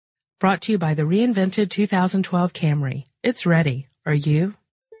Brought to you by the reinvented 2012 Camry. It's ready. Are you?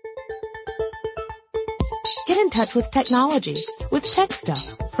 Get in touch with technology with Tech Stuff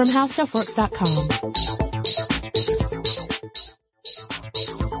from HowStuffWorks.com.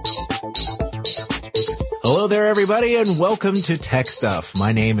 Hello there, everybody, and welcome to Tech Stuff.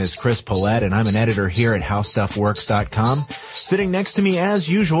 My name is Chris Paulette, and I'm an editor here at HowStuffWorks.com. Sitting next to me, as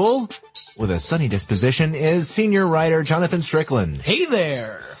usual, with a sunny disposition, is senior writer Jonathan Strickland. Hey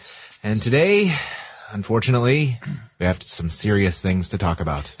there! And today, unfortunately, we have some serious things to talk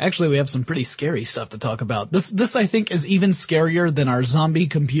about. Actually, we have some pretty scary stuff to talk about. This I think is even scarier than our zombie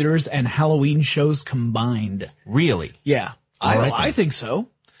computers and Halloween shows combined. Really? Yeah. I think so.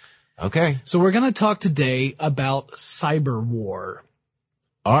 Okay. So we're going to talk today about cyber war.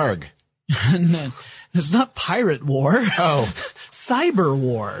 Arg. It's not pirate war. Oh. Cyber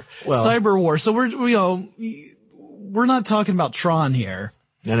war. Well. Cyber war. So we're not talking about Tron here.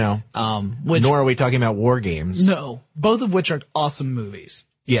 No. Nor are we talking about war games. No. Both of which are awesome movies.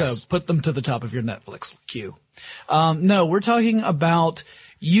 Yes. So put them to the top of your Netflix queue. No, we're talking about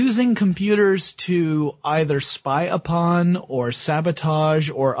using computers to either spy upon or sabotage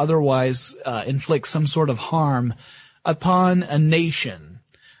or otherwise inflict some sort of harm upon a nation.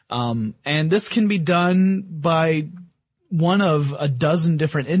 And this can be done by one of a dozen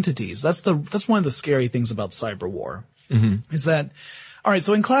different entities. That's one of the scary things about cyber war. Mm-hmm. Is that, all right,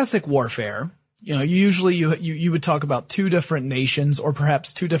 so in classic warfare, usually you would talk about two different nations or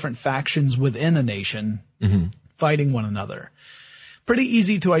perhaps two different factions within a nation fighting one another. Pretty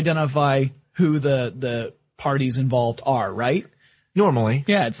easy to identify who the parties involved are, right? Normally.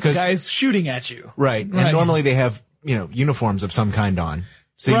 Yeah, it's the guys shooting at you. Right. And normally they have, uniforms of some kind on.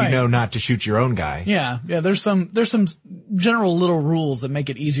 So you know not to shoot your own guy. Yeah. There's some general little rules that make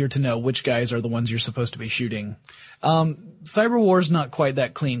it easier to know which guys are the ones you're supposed to be shooting. Cyber war is not quite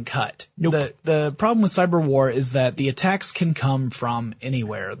that clean cut. Nope. The problem with cyber war is that the attacks can come from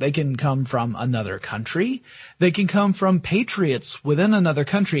anywhere. They can come from another country. They can come from patriots within another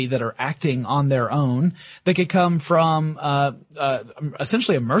country that are acting on their own. They could come from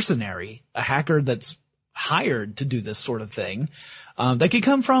essentially a mercenary, a hacker that's hired to do this sort of thing. They could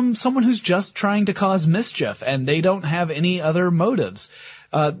come from someone who's just trying to cause mischief and they don't have any other motives.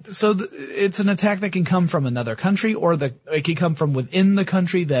 So it's an attack that can come from another country or it can come from within the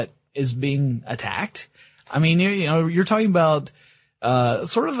country that is being attacked. I mean, you're talking about,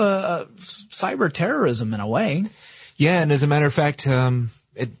 sort of a cyber terrorism in a way. Yeah. And as a matter of fact,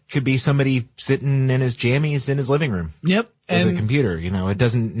 it could be somebody sitting in his jammies in his living room. Yep. With a computer, it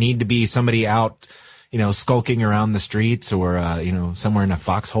doesn't need to be somebody out, skulking around the streets or, somewhere in a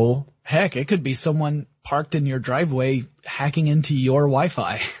foxhole. Heck, it could be someone parked in your driveway hacking into your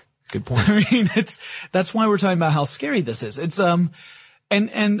Wi-Fi. Good point. I mean, that's why we're talking about how scary this is. It's, and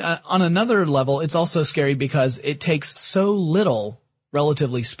on another level, it's also scary because it takes so little,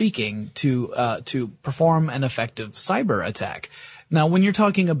 relatively speaking, to perform an effective cyber attack. Now, when you're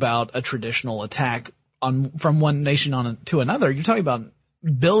talking about a traditional attack from one nation to another, you're talking about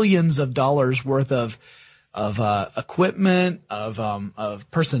billions of dollars worth of equipment,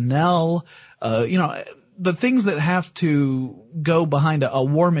 of personnel, the things that have to go behind a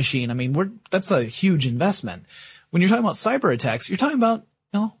war machine. I mean, that's a huge investment. When you're talking about cyber attacks, you're talking about,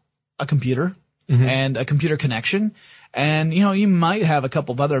 a computer and a computer connection. And, you might have a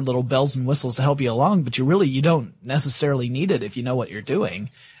couple of other little bells and whistles to help you along, but you don't necessarily need it if you know what you're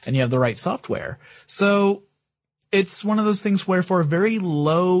doing and you have the right software. So it's one of those things where for a very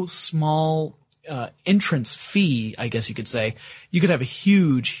low, small, entrance fee, I guess you could say, you could have a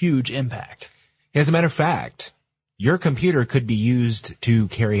huge, huge impact. As a matter of fact, your computer could be used to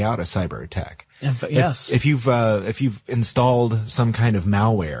carry out a cyber attack. Yes. If you've installed some kind of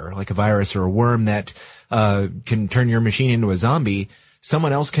malware, like a virus or a worm that, can turn your machine into a zombie,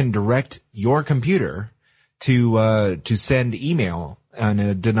 someone else can direct your computer to send email on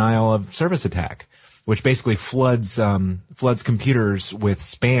a denial of service attack, which basically floods computers with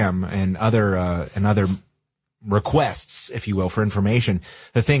spam and other requests, if you will, for information.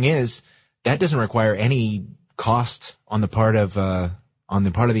 The thing is, that doesn't require any cost on the part of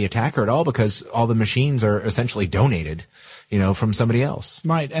the attacker at all, because all the machines are essentially donated, from somebody else.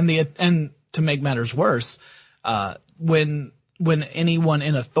 Right. And to make matters worse, when anyone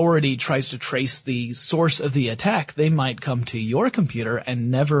in authority tries to trace the source of the attack, they might come to your computer and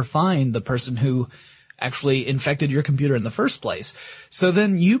never find the person who actually infected your computer in the first place. So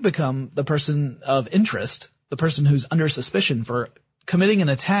then you become the person of interest, the person who's under suspicion for committing an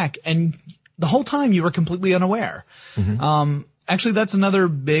attack, and the whole time you were completely unaware. Mm-hmm. Actually, that's another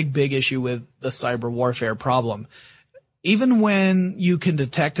big issue with the cyber warfare problem. even when you can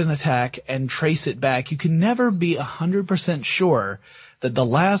detect an attack and trace it back, you can never be 100% sure that the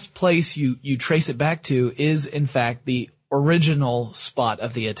last place you trace it back to is in fact the original spot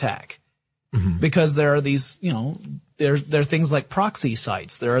of the attack. Mm-hmm. Because there are these, there are things like proxy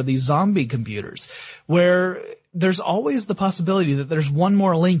sites. There are these zombie computers where there's always the possibility that there's one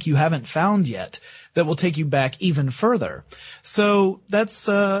more link you haven't found yet that will take you back even further. So that's,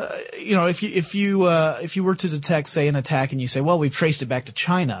 if you were to detect, say, an attack and you say, well, we've traced it back to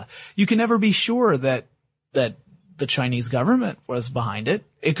China, you can never be sure that the Chinese government was behind it.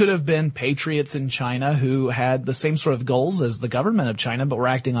 It could have been patriots in China who had the same sort of goals as the government of China, but were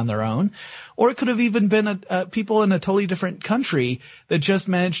acting on their own. Or it could have even been people in a totally different country that just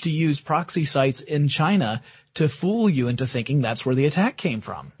managed to use proxy sites in China to fool you into thinking that's where the attack came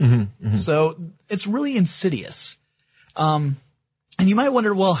from. Mm-hmm, mm-hmm. So it's really insidious. And you might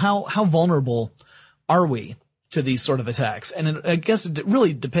wonder, well, how vulnerable are we to these sort of attacks? And I guess it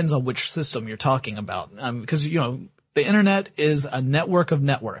really depends on which system you're talking about. Because, the internet is a network of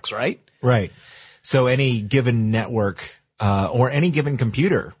networks, right? Right. So any given network, or any given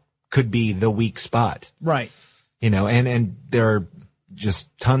computer could be the weak spot. Right. And there are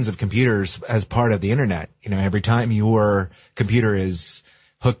just tons of computers as part of the internet. Every time your computer is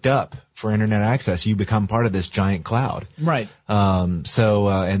hooked up for internet access, you become part of this giant cloud. Right. And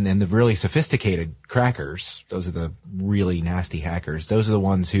the really sophisticated crackers, those are the really nasty hackers. Those are the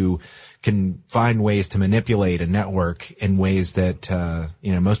ones who can find ways to manipulate a network in ways that,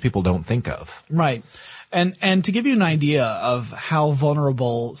 most people don't think of. Right. And to give you an idea of how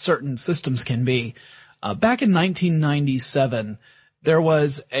vulnerable certain systems can be, back in 1997, there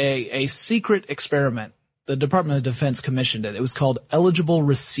was a secret experiment. The Department of Defense commissioned it. It was called Eligible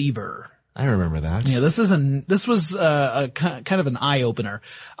Receiver. I remember that. Yeah, this was a kind of an eye opener.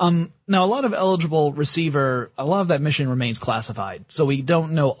 Now a lot of Eligible Receiver, a lot of that mission remains classified, so we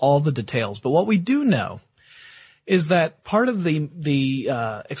don't know all the details. But what we do know is that part of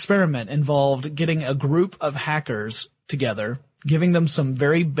the experiment involved getting a group of hackers together, giving them some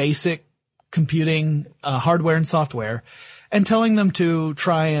very basic computing hardware and software, and telling them to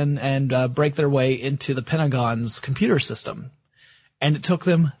try and break their way into the Pentagon's computer system. And it took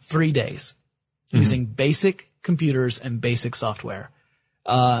them 3 days using basic computers and basic software.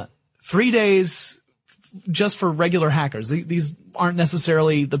 3 days just for regular hackers. These aren't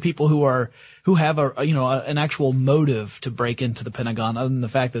necessarily the people who have an actual motive to break into the Pentagon, other than the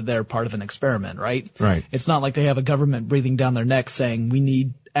fact that they're part of an experiment, right? Right. It's not like they have a government breathing down their neck saying we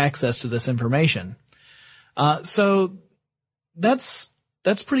need access to this information. So that's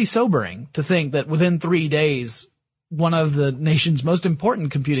pretty sobering to think that within 3 days, one of the nation's most important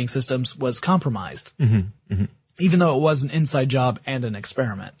computing systems was compromised, even though it was an inside job and an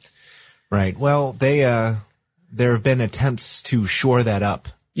experiment. Right. Well, there have been attempts to shore that up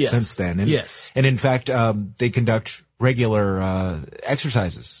since then. And in fact, they conduct regular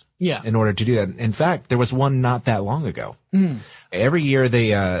exercises in order to do that. In fact, there was one not that long ago. Every year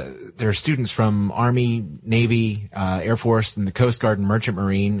there are students from Army, Navy, Air Force, and the Coast Guard and Merchant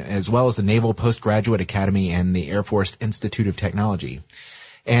Marine, as well as the Naval Postgraduate Academy and the Air Force Institute of Technology.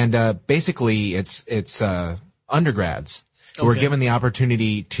 And basically it's undergrads who are given the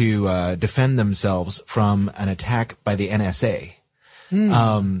opportunity to defend themselves from an attack by the NSA.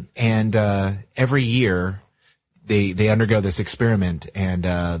 Every year they undergo this experiment, and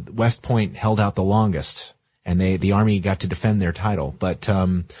West Point held out the longest, and the Army got to defend their title, but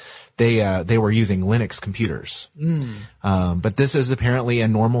they were using Linux computers. But this is apparently a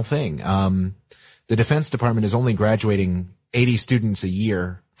normal thing. The Defense Department is only graduating 80 students a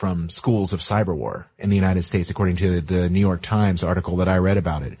year from schools of cyber war in the United States, according to the New York Times article that I read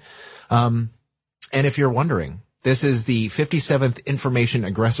about it. And if you're wondering, this is the 57th Information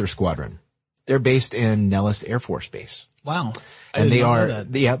Aggressor Squadron. They're based in Nellis Air Force Base. Wow. And they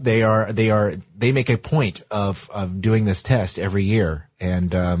make a point of doing this test every year.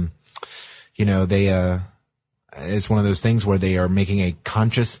 And, it's one of those things where they are making a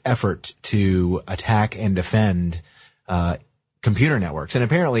conscious effort to attack and defend, computer networks. And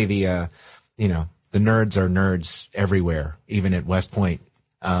apparently the nerds are nerds everywhere, even at West Point.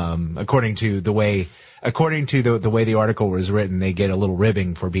 According to the way the article was written, they get a little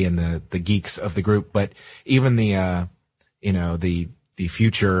ribbing for being the geeks of the group. But even the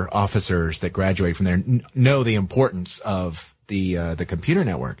future officers that graduate from there know the importance of the computer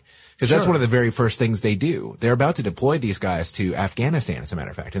network. Because that's one of the very first things they do. They're about to deploy these guys to Afghanistan, as a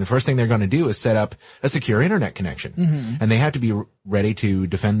matter of fact. And the first thing they're going to do is set up a secure internet connection. And they have to be ready to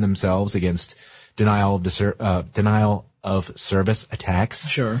defend themselves against denial of service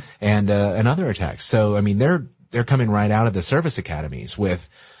attacks. And other attacks. So, I mean, they're they're coming right out of the service academies with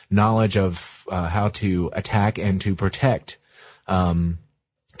knowledge of how to attack and to protect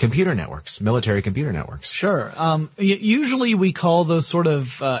computer networks, military computer networks. Sure. Usually we call those sort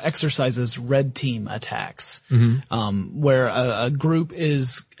of exercises red team attacks, where a group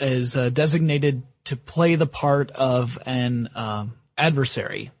is designated to play the part of an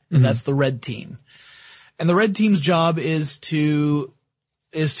adversary, and that's the red team. And the red team's job is to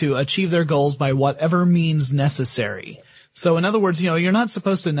achieve their goals by whatever means necessary. So in other words, you're not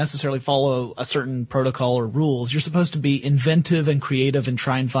supposed to necessarily follow a certain protocol or rules. You're supposed to be inventive and creative and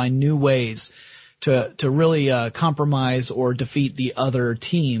try and find new ways to really compromise or defeat the other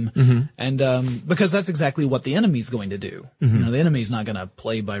team. And because that's exactly what the enemy's going to do. The enemy's not going to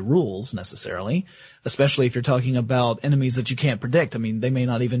play by rules necessarily, especially if you're talking about enemies that you can't predict. I mean, they may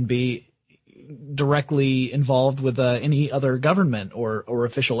not even be directly involved with any other government or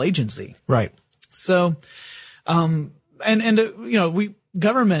official agency. Right. So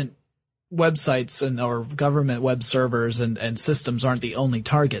government websites or government web servers and systems aren't the only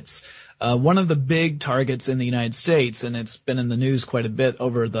targets. One of the big targets in the United States, and it's been in the news quite a bit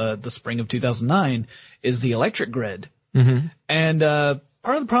over the spring of 2009, is the electric grid. And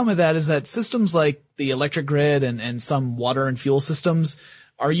part of the problem with that is that systems like the electric grid and some water and fuel systems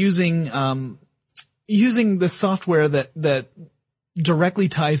are using the software that directly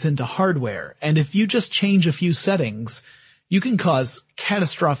ties into hardware. And if you just change a few settings, you can cause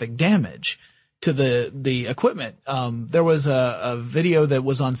catastrophic damage to the equipment. There was a video that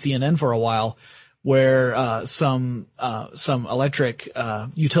was on CNN for a while where some electric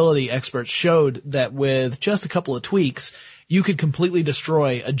utility experts showed that with just a couple of tweaks, you could completely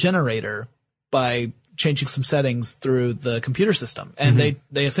destroy a generator by changing some settings through the computer system. And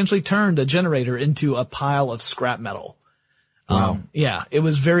they essentially turned a generator into a pile of scrap metal. Wow. Yeah, it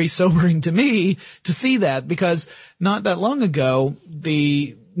was very sobering to me to see that, because not that long ago,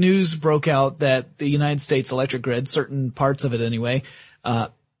 the news broke out that the United States electric grid, certain parts of it anyway,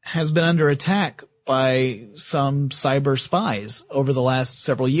 has been under attack by some cyber spies over the last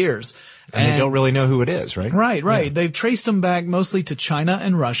several years. And they don't really know who it is, right? Right. Yeah. They've traced them back mostly to China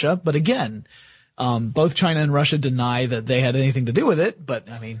and Russia, but again, both China and Russia deny that they had anything to do with it,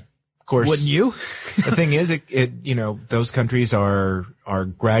 but I mean, of course, wouldn't you? The thing is, those countries are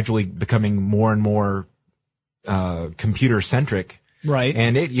gradually becoming more and more computer centric. Right.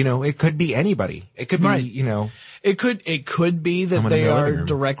 And it could be anybody. It could be, It could be that they are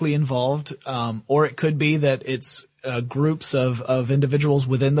directly involved, or it could be that it's groups of individuals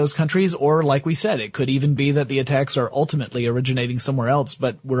within those countries, or like we said, it could even be that the attacks are ultimately originating somewhere else,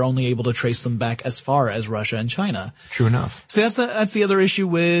 but we're only able to trace them back as far as Russia and China. True enough. So that's the other issue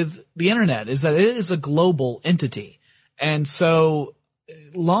with the internet, is that it is a global entity. And so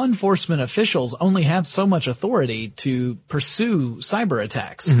law enforcement officials only have so much authority to pursue cyber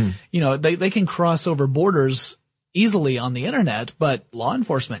attacks. They can cross over borders easily on the internet, but law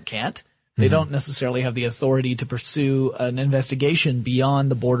enforcement can't. They don't necessarily have the authority to pursue an investigation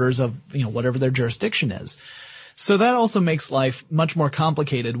beyond the borders of, whatever their jurisdiction is. So that also makes life much more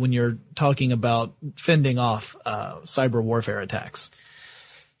complicated when you're talking about fending off cyber warfare attacks.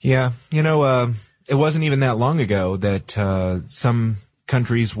 Yeah. It wasn't even that long ago that some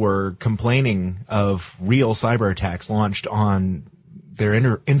countries were complaining of real cyber attacks launched on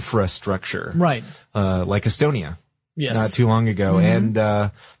their infrastructure. Right. Like Estonia. Yes. Not too long ago. And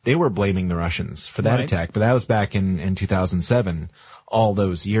they were blaming the Russians for that attack. But that was back in 2007, all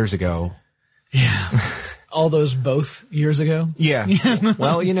those years ago. Yeah. All those both years ago? Yeah.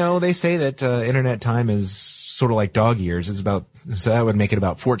 Well, they say that internet time is sort of like dog years. So that would make it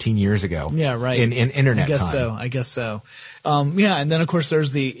about 14 years ago. Yeah, right. In internet time. I guess so. And then of course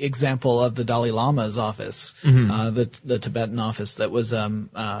there's the example of the Dalai Lama's office, the Tibetan office that was,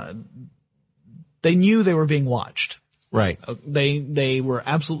 they knew they were being watched. Right. They were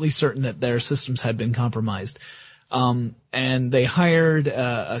absolutely certain that their systems had been compromised. And they hired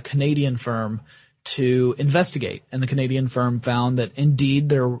a Canadian firm to investigate. And the Canadian firm found that indeed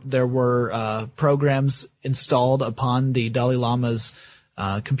there were programs installed upon the Dalai Lama's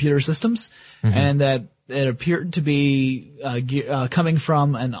computer systems, and that it appeared to be coming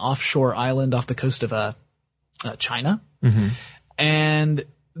from an offshore island off the coast of China. And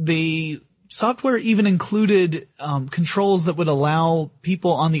the software even included controls that would allow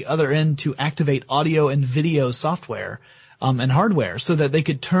people on the other end to activate audio and video software and hardware, so that they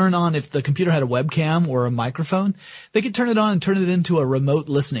could turn on, if the computer had a webcam or a microphone, they could turn it on and turn it into a remote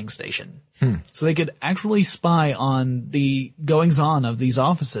listening station. So they could actually spy on the goings-on of these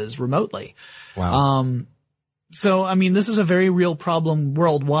offices remotely. Wow. So, I mean, this is a very real problem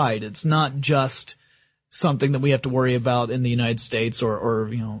worldwide. It's not just something that we have to worry about in the United States or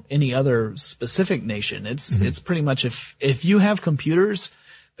you know, any other specific nation. It's pretty much if you have computers,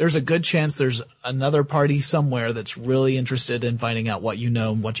 there's a good chance there's another party somewhere that's really interested in finding out what you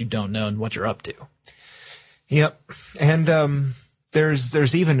know and what you don't know and what you're up to. Yep. And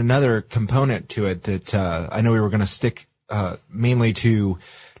there's even another component to it that I know we were going to stick mainly to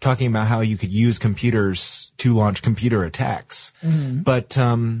talking about how you could use computers to launch computer attacks. But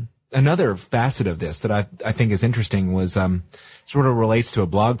another facet of this that I think is interesting was sort of relates to a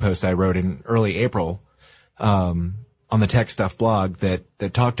blog post I wrote in early April on the Tech Stuff blog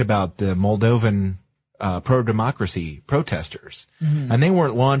that talked about the Moldovan pro-democracy protesters. And they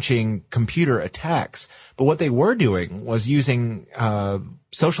weren't launching computer attacks, but what they were doing was using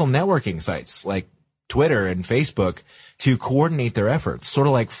social networking sites like Twitter and Facebook to coordinate their efforts, sort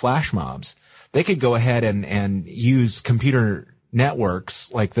of like flash mobs. They could go ahead and use computer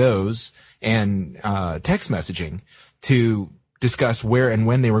networks like those and text messaging to discuss where and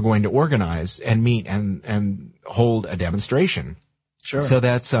when they were going to organize and meet and hold a demonstration. Sure. So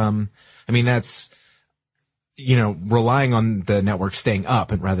that's that's, you know, relying on the network staying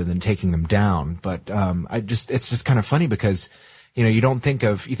up and rather than taking them down. But it's just kind of funny because, you know, you think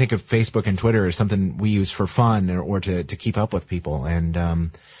of Facebook and Twitter as something we use for fun or to keep up with people,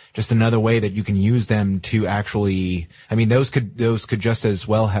 and just another way that you can use them to actually, I mean, those could just as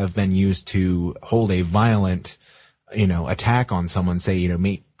well have been used to hold a violent, you know, attack on someone, say, you know,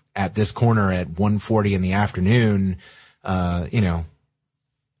 meet at this corner at 1:40 in the afternoon, you know,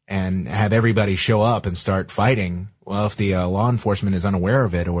 and have everybody show up and start fighting. Well, if the law enforcement is unaware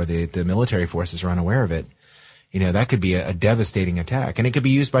of it or the military forces are unaware of it, you know, that could be a devastating attack, and it could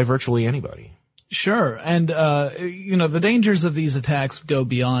be used by virtually anybody. Sure. And, you know, the dangers of these attacks go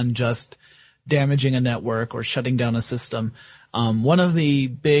beyond just damaging a network or shutting down a system. One of the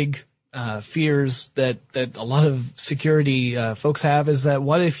big fears that a lot of security folks have is that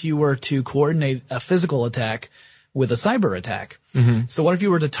what if you were to coordinate a physical attack with a cyber attack? So what if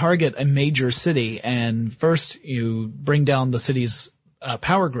you were to target a major city and first you bring down the city's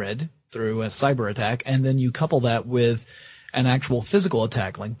power grid through a cyber attack, and then you couple that with an actual physical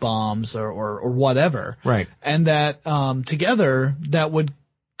attack like bombs or whatever. Right. And that together that would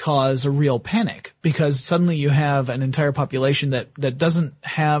cause a real panic, because suddenly you have an entire population that doesn't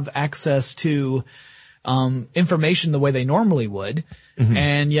have access to information the way they normally would.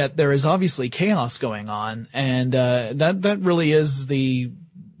 And yet there is obviously chaos going on. And that really is the,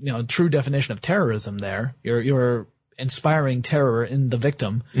 you know, true definition of terrorism there. You're inspiring terror in the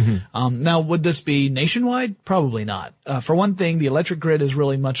victim. Now, would this be nationwide? Probably not. For one thing, the electric grid is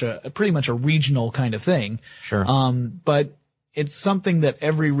really pretty much a regional kind of thing. Sure. But it's something that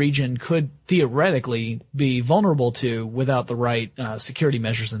every region could theoretically be vulnerable to without the right security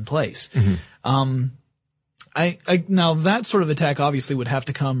measures in place. Now that sort of attack obviously would have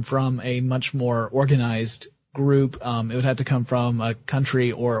to come from a much more organized group. It would have to come from a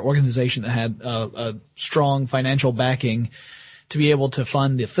country or organization that had a strong financial backing to be able to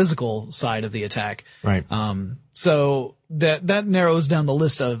fund the physical side of the attack. Right. So that narrows down the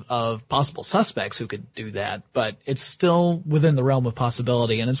list of possible suspects who could do that, but it's still within the realm of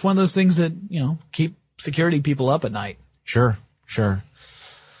possibility. And it's one of those things that, you know, keep security people up at night. Sure.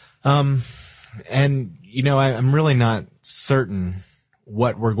 And, you know, I'm really not certain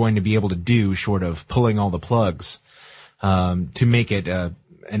what we're going to be able to do short of pulling all the plugs, to make it a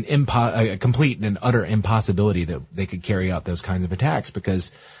complete and utter impossibility that they could carry out those kinds of attacks,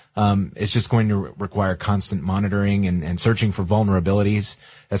 because it's just going to require constant monitoring and searching for vulnerabilities.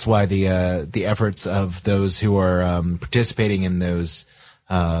 That's why the efforts of those who are participating in those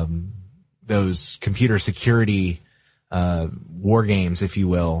computer security war games, if you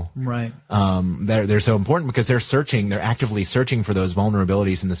will. Right. They're so important because they're actively searching for those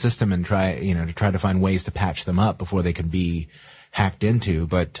vulnerabilities in the system and try to find ways to patch them up before they can be hacked into.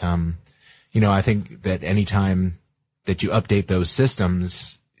 But, you know, I think that any time that you update those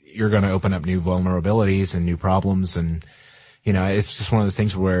systems, you're going to open up new vulnerabilities and new problems. And, you know, it's just one of those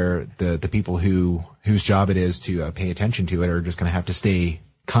things where the people whose job it is to pay attention to it are just going to have to stay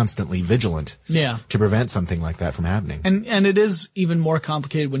constantly vigilant to prevent something like that from happening. And it is even more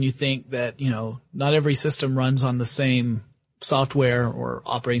complicated when you think that, you know, not every system runs on the same software or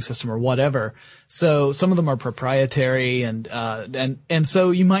operating system or whatever. So some of them are proprietary and so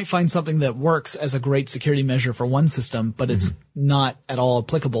you might find something that works as a great security measure for one system, but it's not at all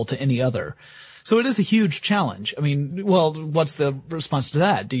applicable to any other. So it is a huge challenge. I mean, well, what's the response to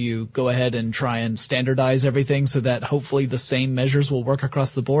that? Do you go ahead and try and standardize everything so that hopefully the same measures will work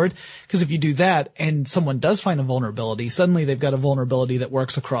across the board? Because if you do that and someone does find a vulnerability, suddenly they've got a vulnerability that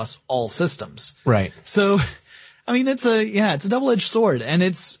works across all systems. Right. So, I mean, it's a double-edged sword, and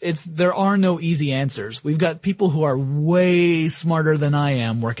there are no easy answers. We've got people who are way smarter than I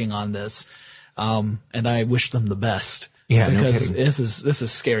am working on this. And I wish them the best. Yeah, because no kidding. this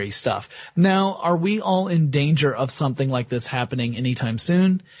is scary stuff. Now, are we all in danger of something like this happening anytime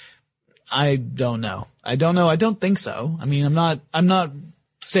soon? I don't know. I don't think so. I mean, I'm not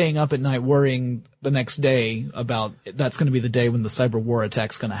staying up at night worrying the next day about that's going to be the day when the cyber war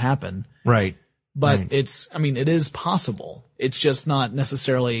attack's going to happen. Right. But right. it is possible. It's just not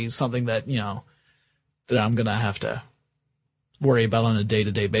necessarily something that, that I'm going to have to worry about on a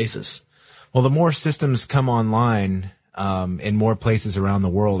day-to-day basis. Well, the more systems come online, in more places around the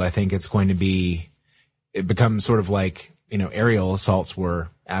world, I think it's going to it becomes sort of like, aerial assaults were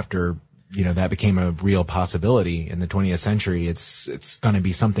after, that became a real possibility in the 20th century. It's going to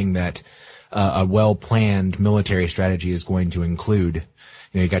be something that, a well-planned military strategy is going to include.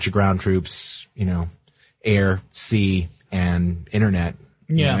 You got your ground troops, air, sea, and internet.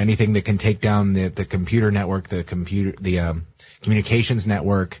 Yeah. Anything that can take down the computer network, the communications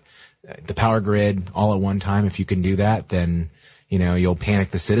network, the power grid all at one time. If you can do that, then, you'll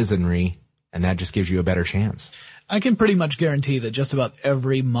panic the citizenry, and that just gives you a better chance. I can pretty much guarantee that just about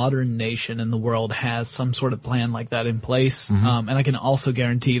every modern nation in the world has some sort of plan like that in place. Mm-hmm. And I can also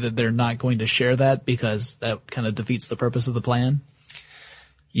guarantee that they're not going to share that because that kind of defeats the purpose of the plan.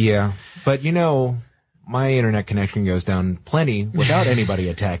 Yeah. But, my internet connection goes down plenty without anybody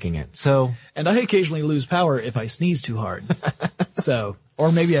attacking it. So. And I occasionally lose power if I sneeze too hard.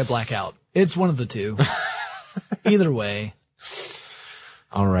 Or maybe I black out. It's one of the two. Either way.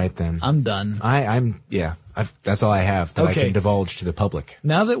 All right, then. I'm done. That's all I have that I can divulge to the public.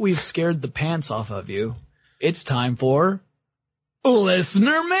 Now that we've scared the pants off of you, it's time for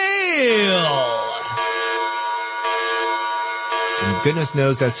Listener Mail! And goodness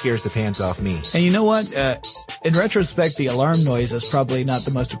knows that scares the pants off me. And you know what? In retrospect, the alarm noise is probably not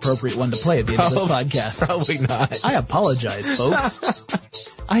the most appropriate one to play at the end of this podcast. Probably not. I apologize, folks.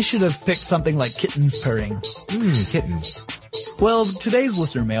 I should have picked something like kittens purring. Kittens. Well, today's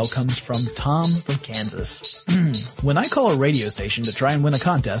listener mail comes from Tom from Kansas. When I call a radio station to try and win a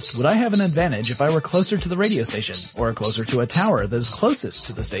contest, would I have an advantage if I were closer to the radio station or closer to a tower that is closest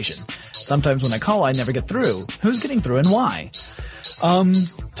to the station? Sometimes when I call, I never get through. Who's getting through and why?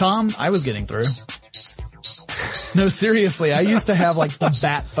 Tom, I was getting through. No, seriously, I used to have like the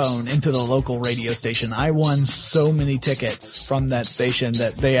bat phone into the local radio station. I won so many tickets from that station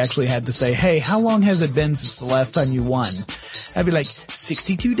that they actually had to say, hey, how long has it been since the last time you won? I'd be like,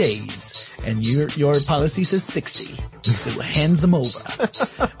 62 days. And your policy says 60. So hands them over.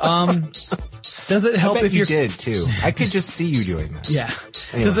 Does it help if you did too? I could just see you doing that. Yeah.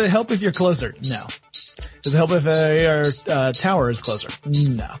 Anyway. Does it help if you're closer? No. Does it help if your tower is closer?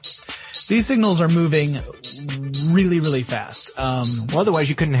 No. These signals are moving really, really fast. Well, otherwise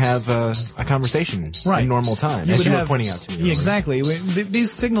you couldn't have a conversation in normal time, as you were pointing out to me. Yeah, exactly.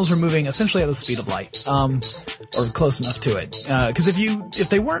 These signals are moving essentially at the speed of light, or close enough to it. Because if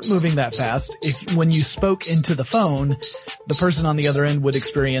they weren't moving that fast, when you spoke into the phone, the person on the other end would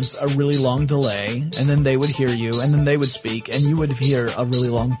experience a really long delay, and then they would hear you, and then they would speak, and you would hear a really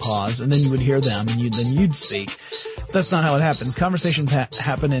long pause, and then you would hear them, and then you'd speak. That's not how it happens. Conversations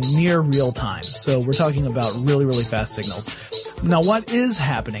happen in near real time. So we're talking about really, really fast signals. Now, what is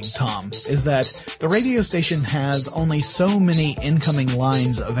happening, Tom, is that the radio station has only so many incoming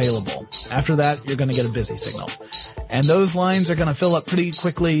lines available. After that, you're going to get a busy signal. And those lines are going to fill up pretty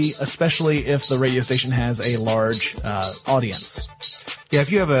quickly, especially if the radio station has a large audience. Yeah, if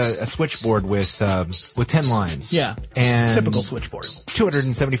you have a switchboard with 10 lines. Yeah, and typical switchboard.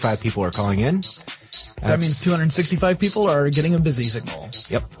 275 people are calling in. That means 265 people are getting a busy signal.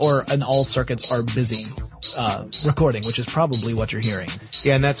 Yep. And all circuits are busy recording, which is probably what you're hearing.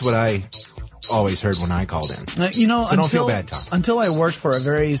 Yeah, and that's what I always heard when I called in. So don't feel bad, Tom. Until I worked for a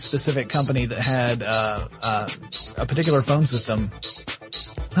very specific company that had a particular phone system.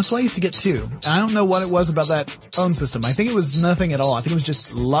 That's what I used to get too. I don't know what it was about that phone system. I think it was nothing at all. I think it was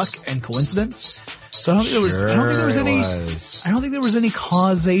just luck and coincidence. So I don't think there was any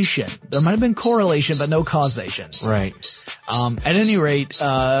causation. There might have been correlation, but no causation. Right. At any rate,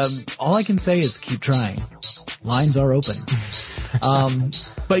 all I can say is keep trying. Lines are open.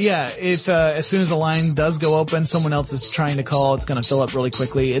 But yeah, if as soon as a line does go open, someone else is trying to call, it's going to fill up really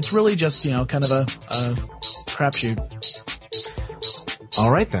quickly. It's really just, kind of a crapshoot.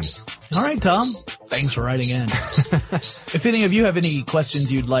 All right then. All right, Tom. Thanks for writing in. If any of you have any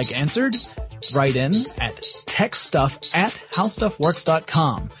questions you'd like answered, write in at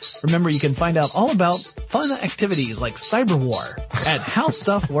techstuff@howstuffworks.com. Remember, you can find out all about fun activities like Cyberwar at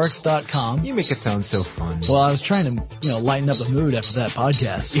howstuffworks.com. You make it sound so fun. Well, I was trying to, lighten up the mood after that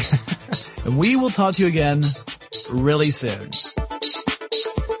podcast. And we will talk to you again really soon.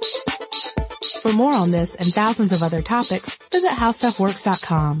 For more on this and thousands of other topics, visit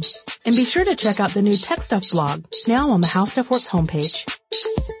howstuffworks.com. And be sure to check out the new Tech Stuff blog, now on the How Stuff Works homepage.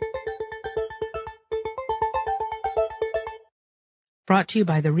 Brought to you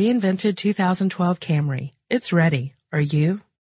by the reinvented 2012 Camry. It's ready. Are you?